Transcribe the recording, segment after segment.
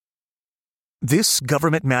This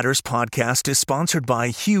Government Matters podcast is sponsored by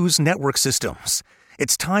Hughes Network Systems.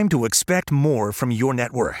 It's time to expect more from your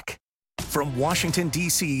network. From Washington,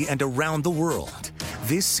 D.C. and around the world,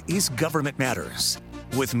 this is Government Matters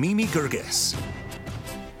with Mimi Gerges.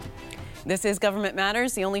 This is Government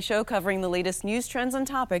Matters, the only show covering the latest news trends and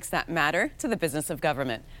topics that matter to the business of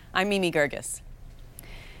government. I'm Mimi Gerges.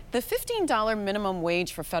 The $15 minimum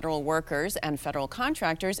wage for federal workers and federal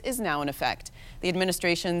contractors is now in effect. The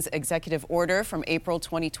administration's executive order from April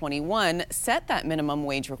 2021 set that minimum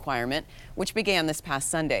wage requirement, which began this past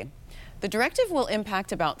Sunday. The directive will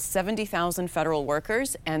impact about 70,000 federal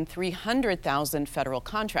workers and 300,000 federal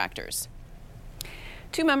contractors.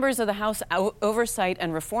 Two members of the House Oversight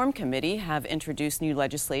and Reform Committee have introduced new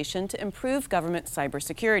legislation to improve government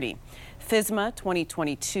cybersecurity. FISMA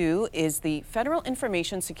 2022 is the Federal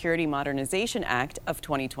Information Security Modernization Act of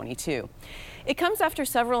 2022. It comes after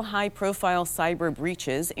several high-profile cyber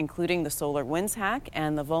breaches, including the SolarWinds hack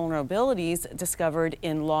and the vulnerabilities discovered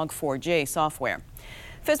in Log4j software.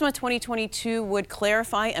 FISMA 2022 would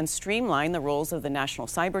clarify and streamline the roles of the National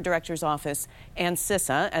Cyber Director's Office and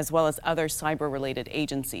CISA, as well as other cyber-related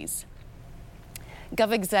agencies.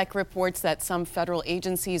 GovExec reports that some federal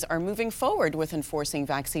agencies are moving forward with enforcing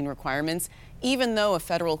vaccine requirements, even though a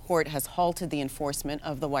federal court has halted the enforcement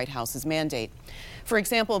of the White House's mandate. For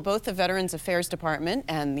example, both the Veterans Affairs Department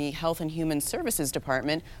and the Health and Human Services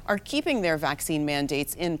Department are keeping their vaccine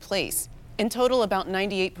mandates in place. In total, about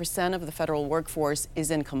 98% of the federal workforce is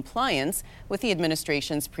in compliance with the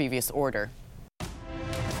administration's previous order.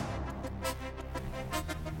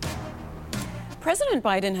 President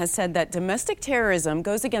Biden has said that domestic terrorism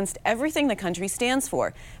goes against everything the country stands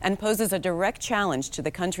for and poses a direct challenge to the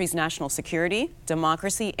country's national security,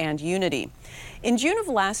 democracy, and unity. In June of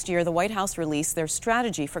last year, the White House released their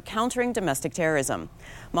strategy for countering domestic terrorism.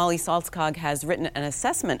 Mollie Saltskog has written an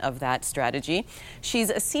assessment of that strategy. She's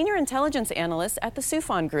a senior intelligence analyst at the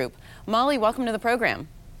Soufan Group. Mollie, welcome to the program.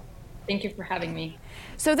 Thank you for having me.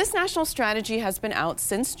 So this national strategy has been out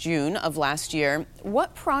since June of last year.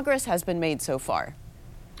 What progress has been made so far?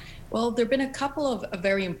 Well, there have been a couple of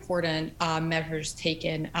very important measures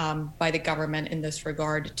taken by the government in this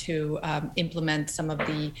regard to implement some of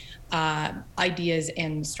the ideas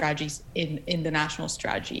and strategies in the national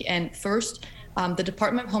strategy. And first, the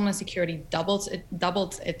Department of Homeland Security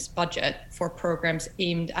doubled its budget for programs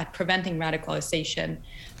aimed at preventing radicalization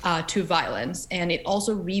to violence. And it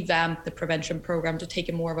also revamped the prevention program to take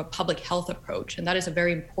a more of a public health approach. And that is a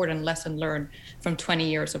very important lesson learned from 20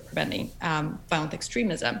 years of preventing violent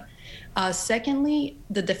extremism. Secondly,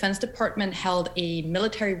 the Defense Department held a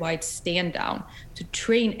military-wide stand-down to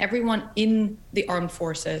train everyone in the armed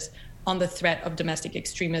forces on the threat of domestic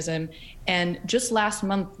extremism. And just last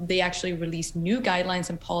month, they actually released new guidelines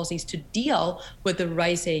and policies to deal with the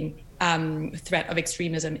rising threat of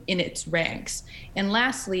extremism in its ranks. And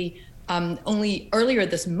lastly, only earlier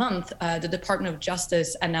this month, the Department of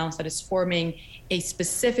Justice announced that it's forming a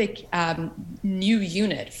specific new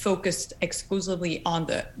unit focused exclusively on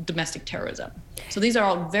the domestic terrorism. So these are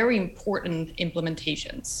all very important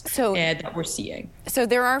implementations that we're seeing. So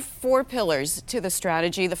there are four pillars to the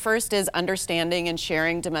strategy. The first is understanding and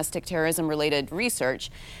sharing domestic terrorism-related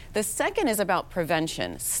research. The second is about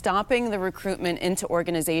prevention, stopping the recruitment into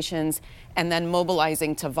organizations and then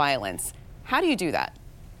mobilizing to violence. How do you do that?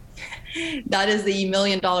 That is the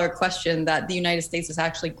million-dollar question that the United States has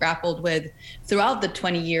actually grappled with throughout the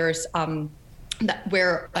 20 years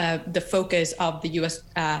where the focus of the U.S.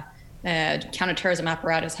 Counterterrorism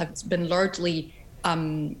apparatus has been largely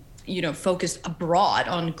focused abroad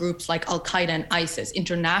on groups like Al-Qaeda and ISIS,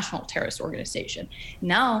 international terrorist organization.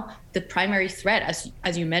 Now, the primary threat,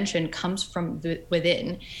 as you mentioned, comes from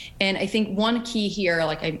within. And I think one key here,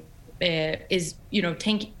 is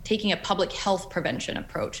taking a public health prevention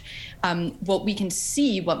approach. What we can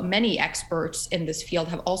see, what many experts in this field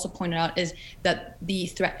have also pointed out, is that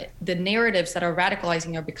the narratives that are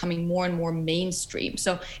radicalizing are becoming more and more mainstream.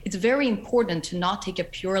 So it's very important to not take a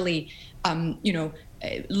purely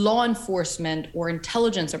law enforcement or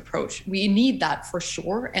intelligence approach. We need that for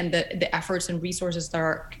sure, and the efforts and resources that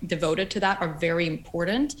are devoted to that are very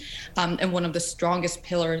important. And one of the strongest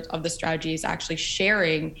pillars of the strategy is actually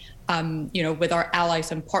sharing with our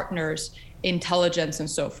allies and partners intelligence and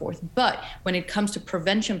so forth. But when it comes to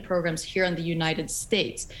prevention programs here in the United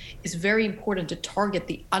States, it's very important to target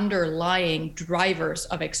the underlying drivers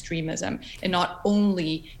of extremism and not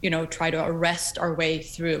only, try to arrest our way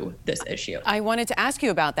through this issue. I wanted to ask you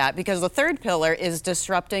about that because the third pillar is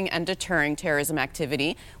disrupting and deterring terrorism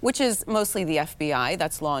activity, which is mostly the FBI,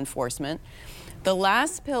 that's law enforcement. The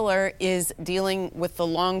last pillar is dealing with the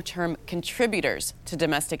long-term contributors to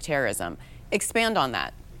domestic terrorism. Expand on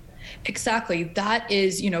that. Exactly. That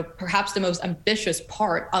is, perhaps the most ambitious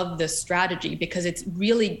part of this strategy, because it's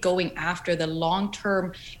really going after the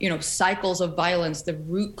long-term, cycles of violence, the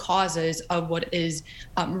root causes of what is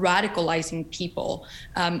radicalizing people.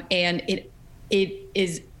 And it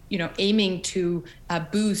is, aiming to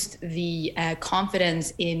boost the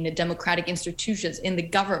confidence in democratic institutions, in the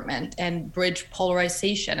government, and bridge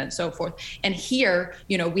polarization and so forth. And here,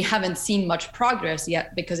 we haven't seen much progress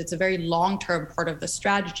yet because it's a very long-term part of the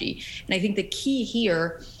strategy. And I think the key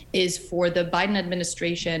here is for the Biden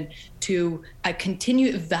administration to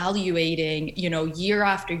continue evaluating, year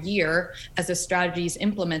after year as the strategy is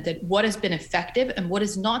implemented, what has been effective and what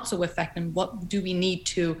is not so effective, and what do we need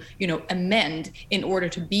to, amend in order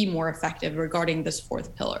to be more effective regarding this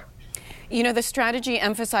fourth pillar. The strategy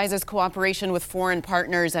emphasizes cooperation with foreign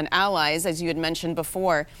partners and allies, as you had mentioned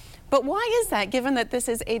before. But why is that, given that this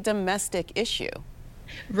is a domestic issue?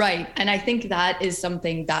 Right. And I think that is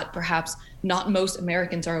something that perhaps not most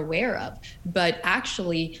Americans are aware of. But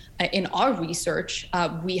actually, in our research,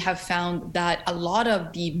 we have found that a lot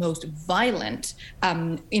of the most violent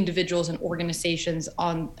individuals and organizations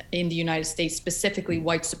in the United States, specifically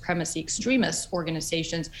white supremacy extremist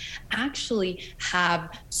organizations, actually have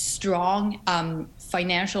strong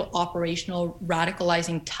financial, operational,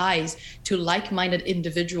 radicalizing ties to like-minded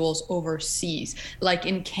individuals overseas, like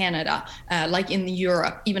in Canada, like in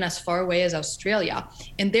Europe, even as far away as Australia.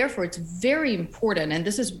 And therefore, it's very important, and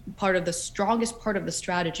this is part of the strongest part of the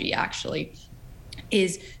strategy, actually,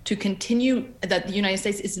 is to continue that the United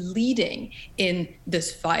States is leading in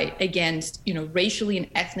this fight against, racially and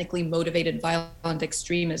ethnically motivated violent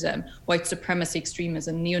extremism, white supremacy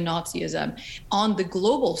extremism, neo-Nazism on the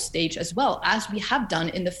global stage, as well as we have done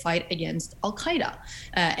in the fight against Al-Qaeda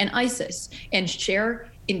and ISIS, and share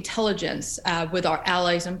intelligence with our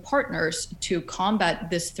allies and partners to combat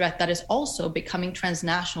this threat that is also becoming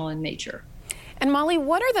transnational in nature. And Mollie,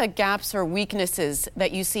 what are the gaps or weaknesses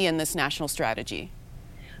that you see in this national strategy?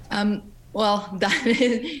 Well, that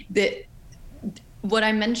is what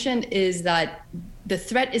I mentioned is that the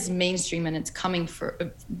threat is mainstream and it's coming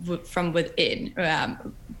from within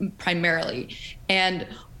primarily. And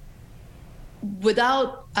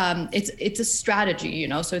without it's a strategy,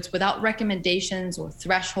 so it's without recommendations or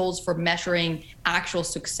thresholds for measuring actual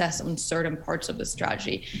success on certain parts of the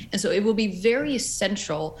strategy. And so it will be very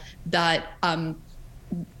essential that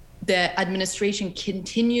the administration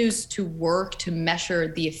continues to work to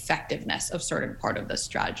measure the effectiveness of certain part of the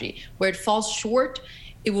strategy. Where it falls short,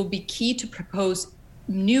 it will be key to propose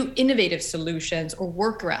new innovative solutions or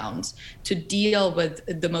workarounds to deal with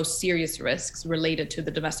the most serious risks related to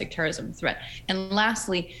the domestic terrorism threat. And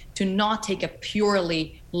lastly, to not take a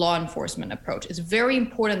purely law enforcement approach. It's very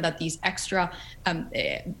important that these extra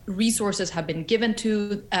resources have been given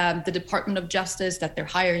to the Department of Justice, that they're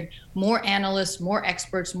hiring more analysts, more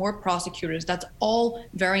experts, more prosecutors. That's all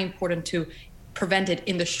very important to prevent it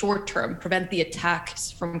in the short term, prevent the attacks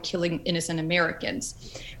from killing innocent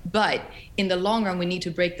Americans. But in the long run, we need to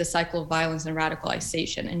break the cycle of violence and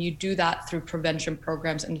radicalization. And you do that through prevention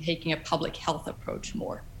programs and taking a public health approach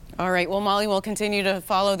more. All right. Well, Mollie, we'll continue to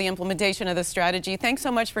follow the implementation of this strategy. Thanks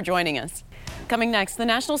so much for joining us. Coming next, the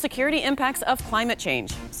national security impacts of climate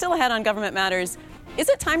change. Still ahead on Government Matters. Is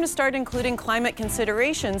it time to start including climate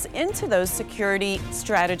considerations into those security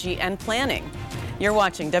strategy and planning? You're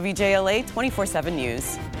watching WJLA 24/7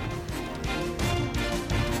 News.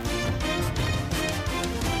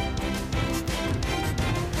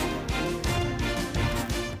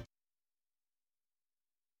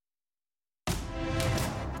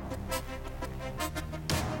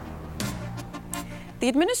 The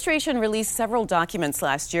administration released several documents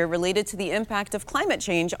last year related to the impact of climate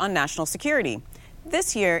change on national security.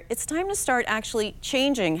 This year, it's time to start actually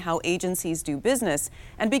changing how agencies do business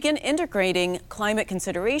and begin integrating climate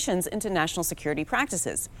considerations into national security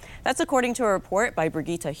practices. That's according to a report by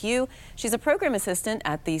Brigitte Hugh. She's a program assistant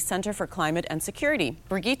at the Center for Climate and Security.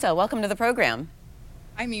 Brigitte, welcome to the program.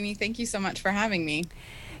 Hi, Mimi. Thank you so much for having me.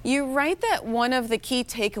 You write that one of the key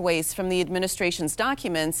takeaways from the administration's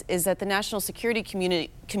documents is that the national security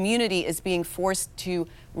community is being forced to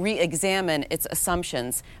re-examine its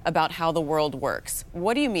assumptions about how the world works.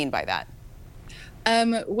 What do you mean by that?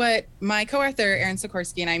 What my co-author, Aaron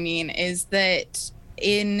Sikorsky, and I mean is that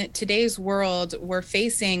in today's world, we're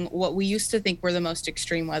facing what we used to think were the most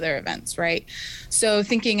extreme weather events, right? So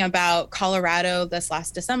thinking about Colorado this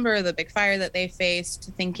last December, the big fire that they faced,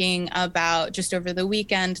 thinking about just over the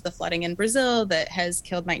weekend, the flooding in Brazil that has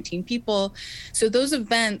killed 19 people. So those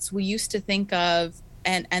events we used to think of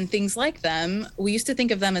and things like them, we used to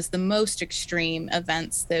think of them as the most extreme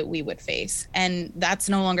events that we would face. And that's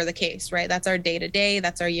no longer the case, right? That's our day-to-day,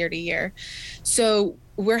 that's our year-to-year. So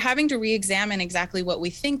we're having to re-examine exactly what we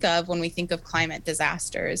think of when we think of climate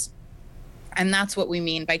disasters. And that's what we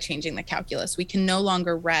mean by changing the calculus. We can no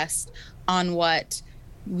longer rest on what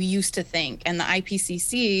we used to think. And the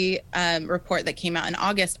IPCC report that came out in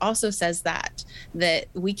August also says that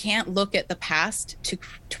we can't look at the past to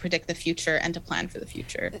predict the future and to plan for the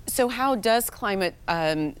future. So how does climate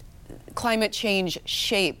change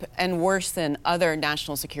shape and worsen other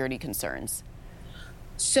national security concerns?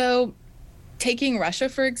 So taking Russia,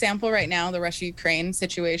 for example, right now, the Russia-Ukraine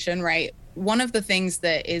situation, right? One of the things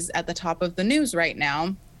that is at the top of the news right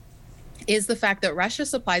now is the fact that Russia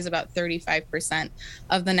supplies about 35%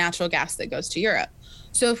 of the natural gas that goes to Europe.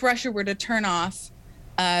 So if Russia were to turn off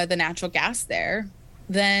the natural gas there,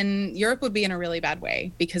 then Europe would be in a really bad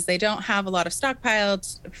way because they don't have a lot of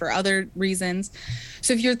stockpiles for other reasons.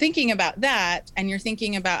 So if you're thinking about that and you're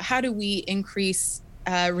thinking about how do we increase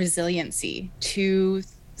resiliency to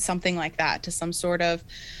something like that, to some sort of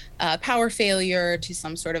power failure, to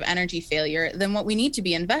some sort of energy failure, then what we need to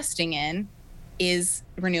be investing in is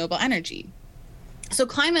renewable energy. So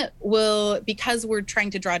climate will, because we're trying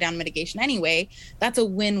to draw down mitigation anyway, that's a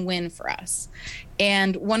win-win for us.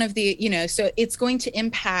 And one of the, so it's going to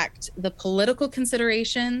impact the political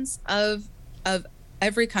considerations of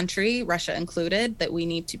every country, Russia included, that we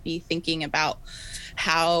need to be thinking about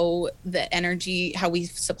how we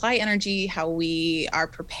supply energy, how we are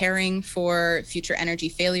preparing for future energy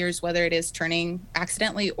failures, whether it is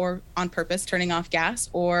accidentally or on purpose, turning off gas,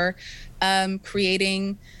 or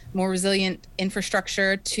creating more resilient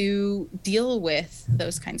infrastructure to deal with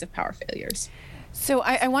those kinds of power failures. So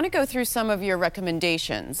I want to go through some of your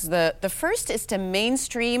recommendations. The first is to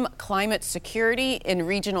mainstream climate security in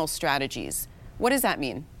regional strategies. What does that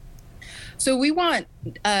mean? So we want,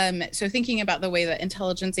 thinking about the way that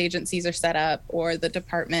intelligence agencies are set up, or the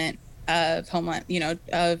Department of Homeland,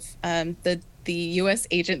 the U.S.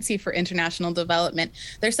 Agency for International Development,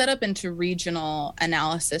 they're set up into regional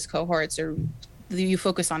analysis cohorts, or you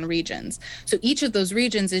focus on regions. So each of those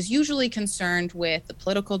regions is usually concerned with the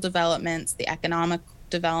political developments, the economic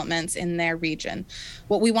developments in their region.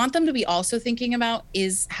 What we want them to be also thinking about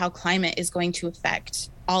is how climate is going to affect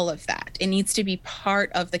all of that. It needs to be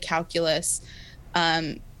part of the calculus,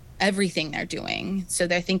 everything they're doing. So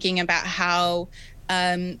they're thinking about how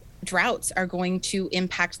droughts are going to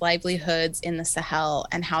impact livelihoods in the Sahel,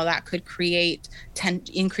 and how that could create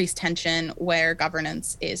increased tension where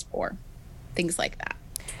governance is poor, things like that.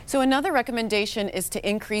 So another recommendation is to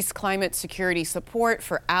increase climate security support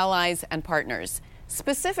for allies and partners.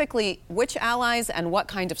 Specifically, which allies and what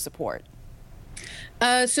kind of support?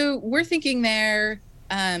 So we're thinking there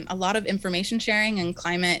a lot of information sharing and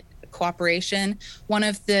climate cooperation. One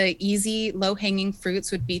of the easy, low-hanging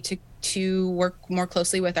fruits would be to work more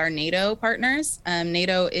closely with our NATO partners.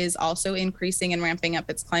 NATO is also increasing and ramping up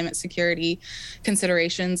its climate security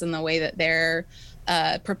considerations in the way that they're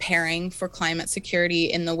preparing for climate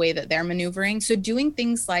security, in the way that they're maneuvering. So doing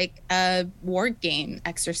things like war game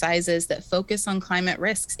exercises that focus on climate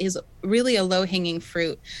risks is really a low-hanging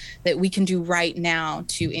fruit that we can do right now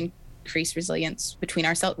to increase resilience with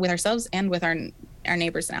ourselves and with our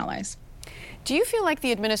neighbors and allies. Do you feel like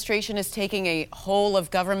the administration is taking a whole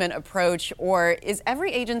of government approach, or is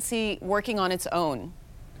every agency working on its own?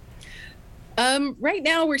 Right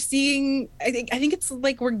now we're seeing, I think it's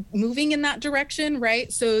like we're moving in that direction,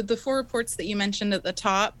 right? So the 4 reports that you mentioned at the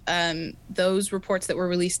top, those reports that were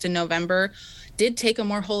released in November did take a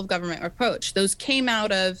more whole of government approach. Those came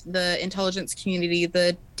out of the intelligence community,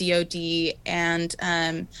 the DoD,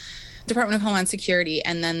 and Department of Homeland Security,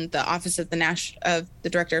 and then the Office of the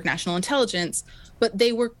Director of National Intelligence. But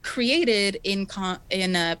they were created in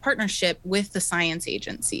a partnership with the science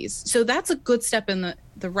agencies. So that's a good step in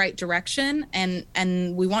the right direction,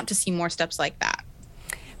 and we want to see more steps like that.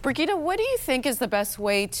 Brigitte, what do you think is the best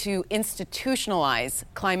way to institutionalize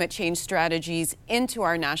climate change strategies into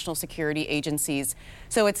our national security agencies,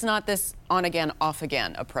 so it's not this on-again,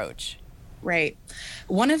 off-again approach? Right.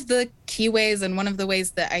 One of the key ways, and one of the ways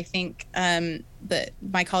that I think that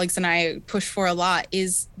my colleagues and I push for a lot,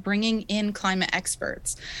 is bringing in climate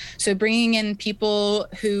experts. So bringing in people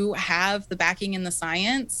who have the backing in the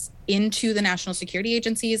science into the national security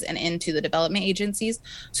agencies and into the development agencies,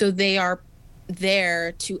 so they are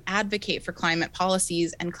there to advocate for climate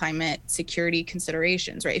policies and climate security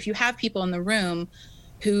considerations, right? If you have people in the room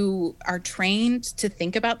who are trained to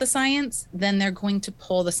think about the science, then they're going to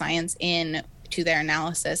pull the science in to their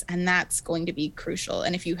analysis, and that's going to be crucial.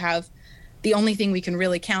 And if you have the only thing we can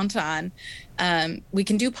really count on. We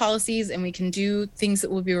can do policies and we can do things that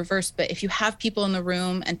will be reversed, but if you have people in the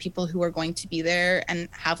room and people who are going to be there and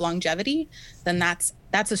have longevity, then that's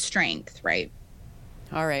a strength, right?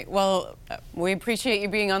 All right. Well, we appreciate you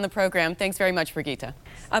being on the program. Thanks very much, Brigitte.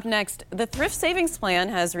 Up next, the Thrift Savings Plan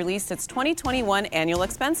has released its 2021 annual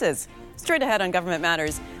expenses. Straight ahead on Government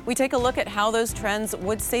Matters, we take a look at how those trends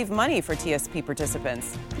would save money for TSP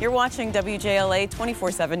participants. You're watching WJLA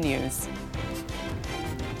 24/7 News.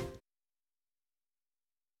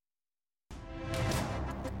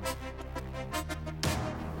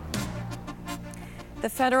 The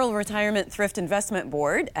Federal Retirement Thrift Investment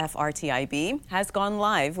Board, FRTIB, has gone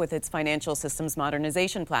live with its financial systems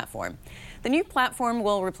modernization platform. The new platform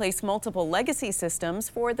will replace multiple legacy systems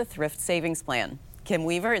for the Thrift Savings Plan. Kim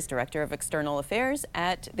Weaver is Director of External Affairs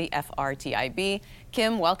at the FRTIB.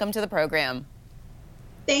 Kim, welcome to the program.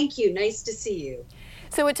 Thank you. Nice to see you.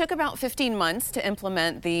 So it took about 15 months to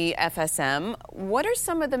implement the FSM. What are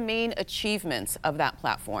some of the main achievements of that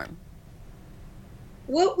platform?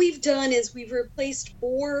 What we've done is we've replaced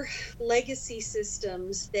 4 legacy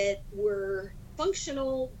systems that were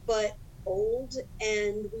functional but old,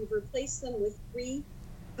 and we've replaced them with 3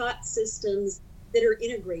 COT systems that are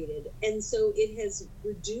integrated. And so it has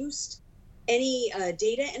reduced any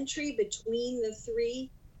data entry between the 3,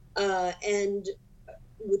 and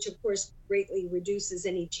which of course greatly reduces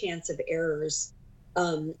any chance of errors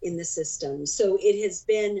in the system. So it has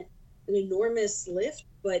been an enormous lift,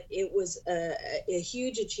 but it was a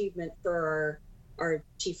huge achievement for our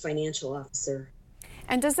chief financial officer.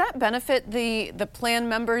 And does that benefit the plan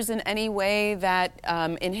members in any way, that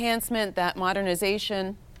enhancement, that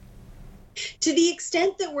modernization? To the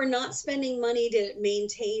extent that we're not spending money to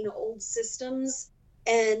maintain old systems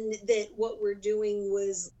and that what we're doing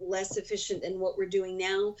was less efficient than what we're doing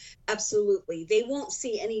now, absolutely. They won't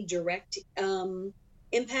see any direct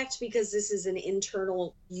impact because this is an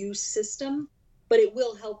internal use system, but it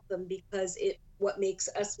will help them because what makes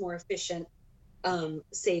us more efficient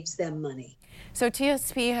saves them money. So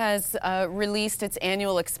TSP has released its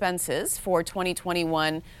annual expenses for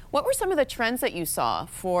 2021. What were some of the trends that you saw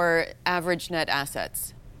for average net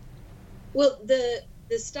assets? Well, the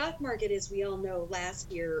stock market, as we all know,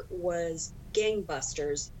 last year was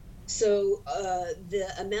gangbusters. So the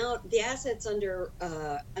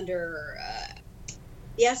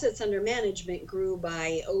assets under management grew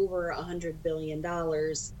by over $100 billion,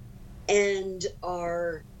 and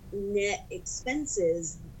our net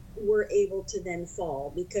expenses were able to then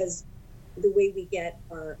fall because the way we get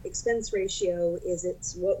our expense ratio is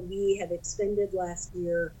it's what we have expended last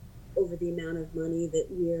year over the amount of money that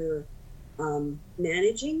we're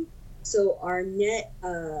managing. So our net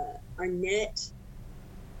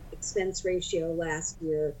expense ratio last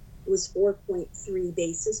year was 4.3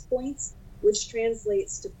 basis points, which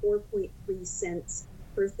translates to 4.3 cents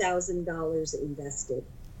per $1,000 invested.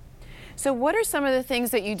 So what are some of the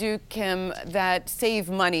things that you do, Kim, that save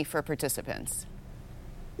money for participants?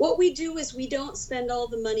 What we do is we don't spend all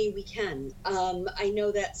the money we can. I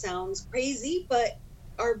know that sounds crazy, but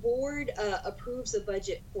our board approves a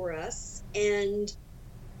budget for us, and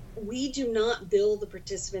we do not bill the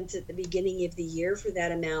participants at the beginning of the year for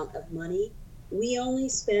that amount of money. We only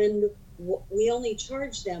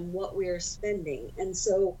charge them what we're spending. And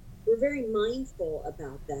so we're very mindful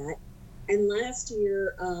about that. And last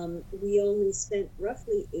year, we only spent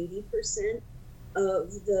roughly 80%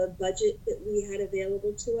 of the budget that we had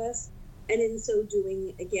available to us. And in so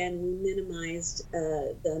doing, again, we minimized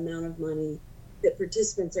the amount of money that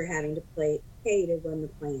participants are having to pay to run the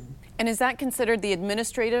plan. And is that considered the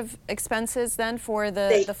administrative expenses then for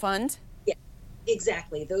the fund? Yeah,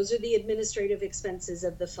 exactly. Those are the administrative expenses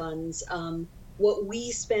of the funds. What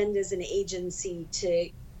we spend as an agency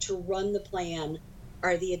to run the plan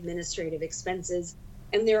are the administrative expenses,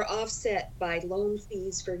 and they're offset by loan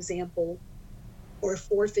fees, for example, or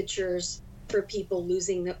forfeitures for people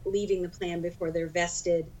leaving the plan before they're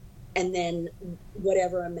vested, and then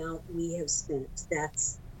whatever amount we have spent.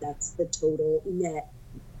 That's the total net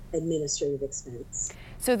administrative expense.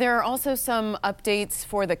 So there are also some updates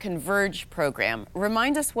for the Converge program.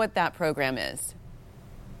 Remind us what that program is.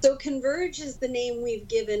 So Converge is the name we've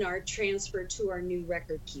given our transfer to our new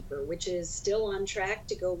record keeper, which is still on track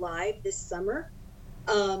to go live this summer.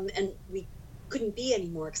 And we couldn't be any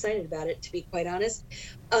more excited about it, to be quite honest.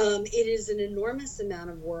 It is an enormous amount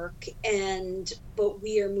of work, but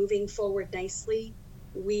we are moving forward nicely.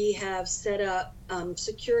 We have set up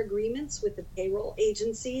secure agreements with the payroll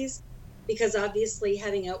agencies, because obviously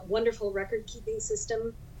having a wonderful record keeping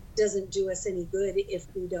system doesn't do us any good if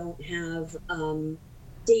we don't have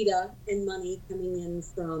data and money coming in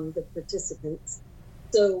from the participants.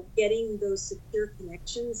 So getting those secure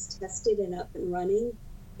connections tested and up and running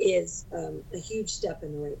is a huge step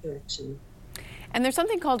in the right direction. And there's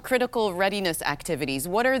something called critical readiness activities.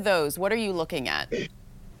 What are those? What are you looking at?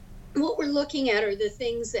 What we're looking at are the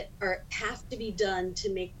things that have to be done to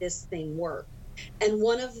make this thing work. And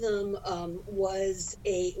one of them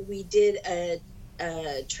we did a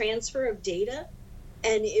transfer of data,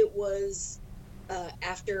 and it was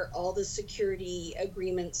after all the security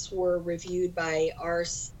agreements were reviewed by our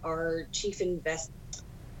chief information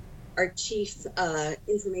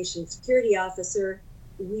security officer.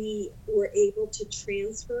 We were able to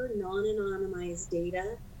transfer non-anonymized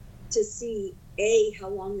data to see A, how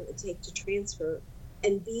long it would take to transfer,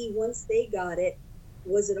 and B, once they got it,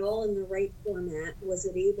 was it all in the right format? Was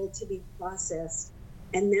it able to be processed?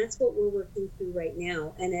 And that's what we're working through right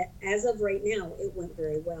now. And as of right now, it went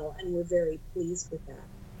very well, and we're very pleased with that.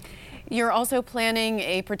 You're also planning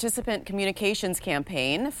a participant communications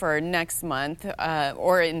campaign for next month,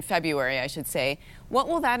 or in February, I should say. What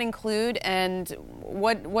will that include, and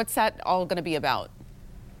what's that all going to be about?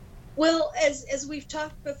 Well, as we've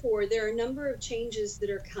talked before, there are a number of changes that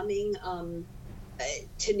are coming,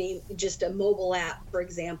 to name just a mobile app, for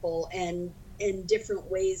example, and different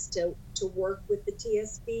ways to work with the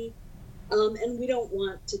TSP. And we don't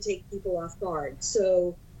want to take people off guard.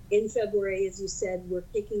 So in February, as you said, we're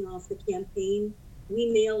kicking off the campaign.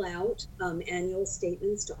 We mail out annual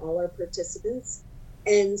statements to all our participants.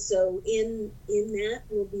 And so in that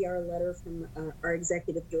will be our letter from our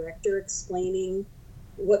executive director explaining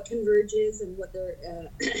what Converge is and what they're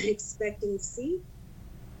expecting to see.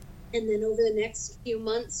 And then over the next few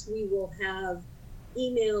months, we will have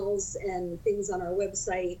emails and things on our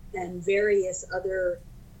website and various other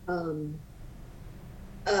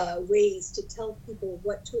ways to tell people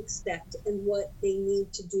what to expect and what they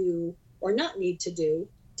need to do or not need to do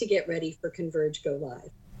to get ready for Converge Go Live.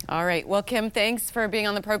 All right. Well, Kim, thanks for being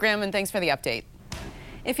on the program and thanks for the update.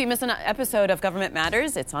 If you miss an episode of Government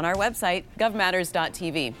Matters, it's on our website,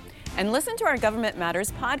 govmatters.tv. And listen to our Government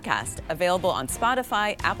Matters podcast, available on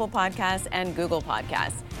Spotify, Apple Podcasts, and Google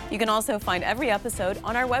Podcasts. You can also find every episode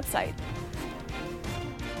on our website.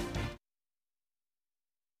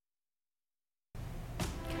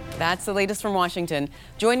 That's the latest from Washington.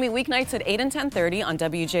 Join me weeknights at 8 and 10:30 on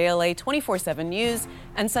WJLA 24/7 News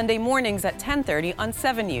and Sunday mornings at 10:30 on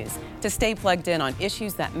 7 News to stay plugged in on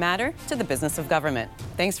issues that matter to the business of government.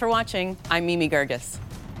 Thanks for watching. I'm Mimi Gerges.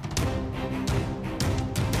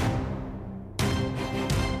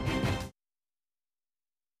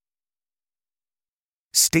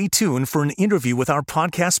 Stay tuned for an interview with our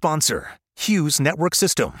podcast sponsor, Hughes Network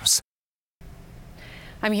Systems.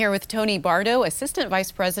 I'm here with Tony Bardo, Assistant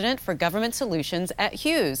Vice President for Government Solutions at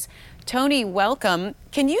Hughes. Tony, welcome.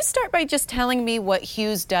 Can you start by just telling me what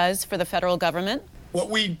Hughes does for the federal government?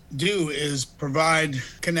 What we do is provide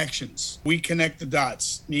connections. We connect the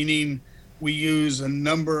dots, meaning we use a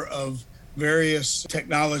number of various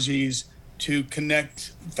technologies to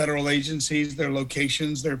connect federal agencies, their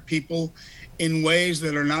locations, their people in ways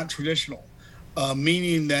that are not traditional,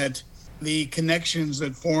 meaning that the connections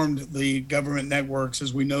that formed the government networks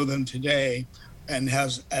as we know them today and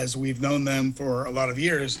as we've known them for a lot of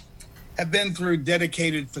years have been through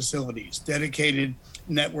dedicated facilities, dedicated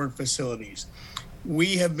network facilities.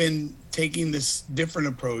 We have been taking this different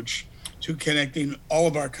approach to connecting all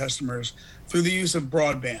of our customers through the use of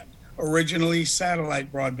broadband, originally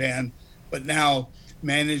satellite broadband, but now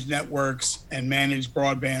managed networks and managed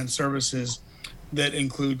broadband services that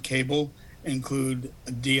include cable, include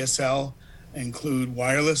DSL, include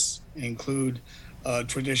wireless, include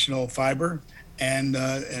traditional fiber, and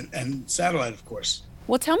satellite, of course.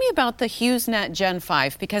 Well, tell me about the HughesNet Gen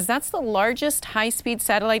 5, because that's the largest high-speed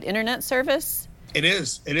satellite internet service. It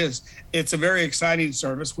is. It's a very exciting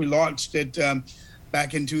service. We launched it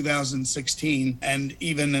back in 2016, and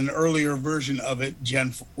even an earlier version of it,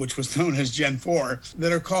 which was known as Gen 4,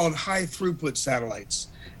 that are called high-throughput satellites.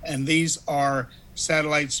 And these are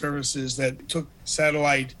satellite services that took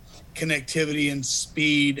satellite connectivity and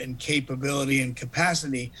speed and capability and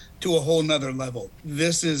capacity to a whole nother level.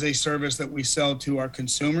 This is a service that we sell to our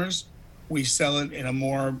consumers. We sell it in a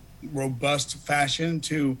more robust fashion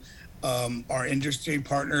to our industry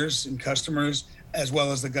partners and customers, as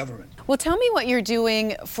well as the government. Well, tell me what you're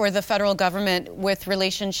doing for the federal government with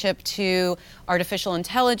relationship to artificial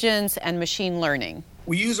intelligence and machine learning.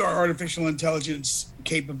 We use our artificial intelligence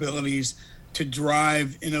capabilities to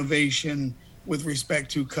drive innovation with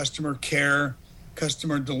respect to customer care,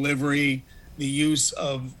 customer delivery, the use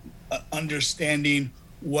of understanding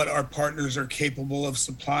what our partners are capable of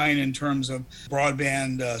supplying in terms of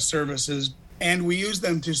broadband services. And we use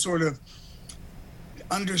them to sort of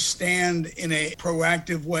understand in a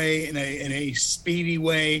proactive way, in a speedy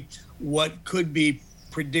way, what could be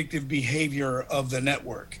predictive behavior of the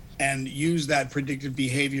network, and use that predictive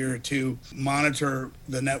behavior to monitor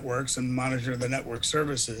the networks and monitor the network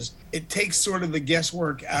services. It takes sort of the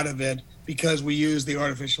guesswork out of it because we use the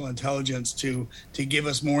artificial intelligence to give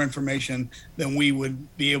us more information than we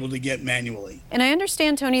would be able to get manually. And I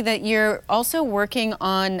understand, Tony, that you're also working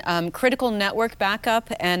on critical network backup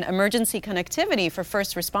and emergency connectivity for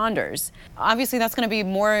first responders. Obviously, that's going to be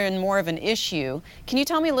more and more of an issue. Can you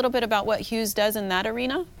tell me a little bit about what Hughes does in that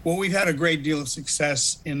arena? Well, we've had a great deal of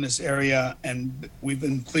success in this area, and we've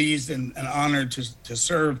been pleased and honored to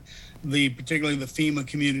serve particularly the FEMA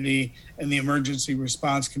community and the emergency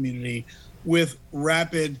response community with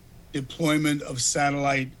rapid deployment of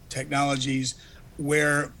satellite technologies,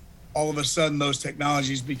 where all of a sudden those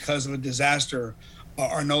technologies, because of a disaster,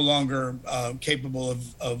 are no longer capable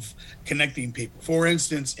of connecting people. For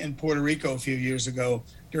instance, in Puerto Rico a few years ago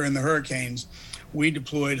during the hurricanes, we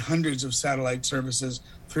deployed hundreds of satellite services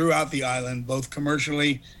throughout the island, both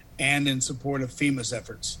commercially and in support of FEMA's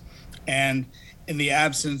efforts. And in the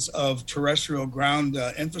absence of terrestrial ground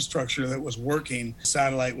infrastructure that was working,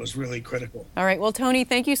 satellite was really critical. All right. Well, Tony,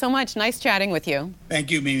 thank you so much. Nice chatting with you.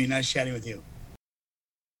 Thank you, Mimi. Nice chatting with you.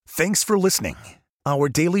 Thanks for listening. Our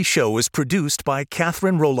daily show is produced by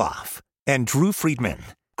Catherine Roloff and Drew Friedman.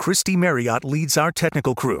 Christy Marriott leads our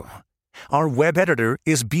technical crew. Our web editor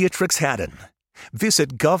is Beatrix Haddon.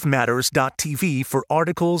 Visit govmatters.tv for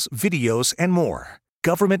articles, videos, and more.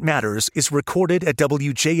 Government Matters is recorded at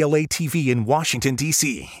WJLA-TV in Washington,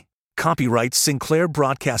 D.C. Copyright Sinclair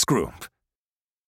Broadcast Group.